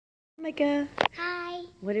Micah. Hi.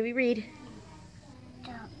 What did we read?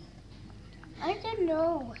 I don't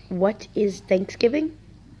know. What is Thanksgiving?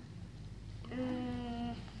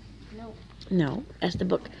 No. No, that's the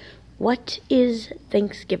book. What is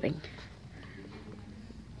Thanksgiving?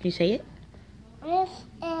 Can you say it? This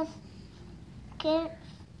is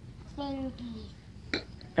Thanksgiving.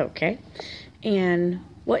 Okay. And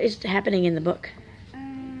what is happening in the book?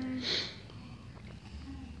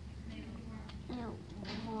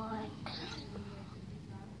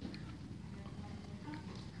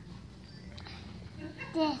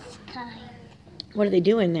 This kind. What are they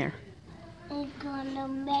doing there? They're gonna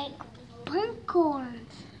make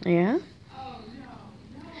pumpkins. Yeah?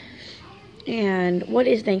 And what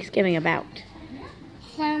is Thanksgiving about?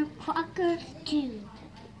 Some crackers too.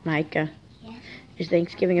 Micah. Yeah. Is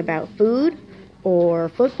Thanksgiving about food or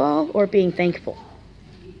football or being thankful?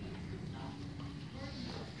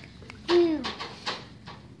 Food.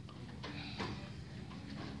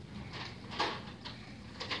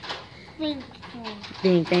 Thankful.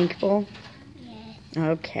 Being thankful? Yes.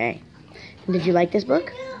 Okay. And did you like this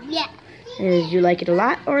book? Yeah. Did you like it a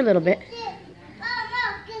lot or a little bit?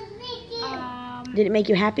 Did it make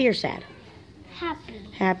you happy or sad? Happy.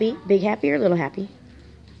 Happy? Big happy or little happy?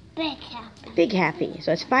 Big happy. Big happy.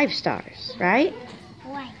 So it's 5 stars, right?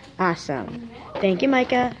 Right. Awesome. Thank you,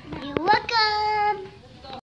 Micah.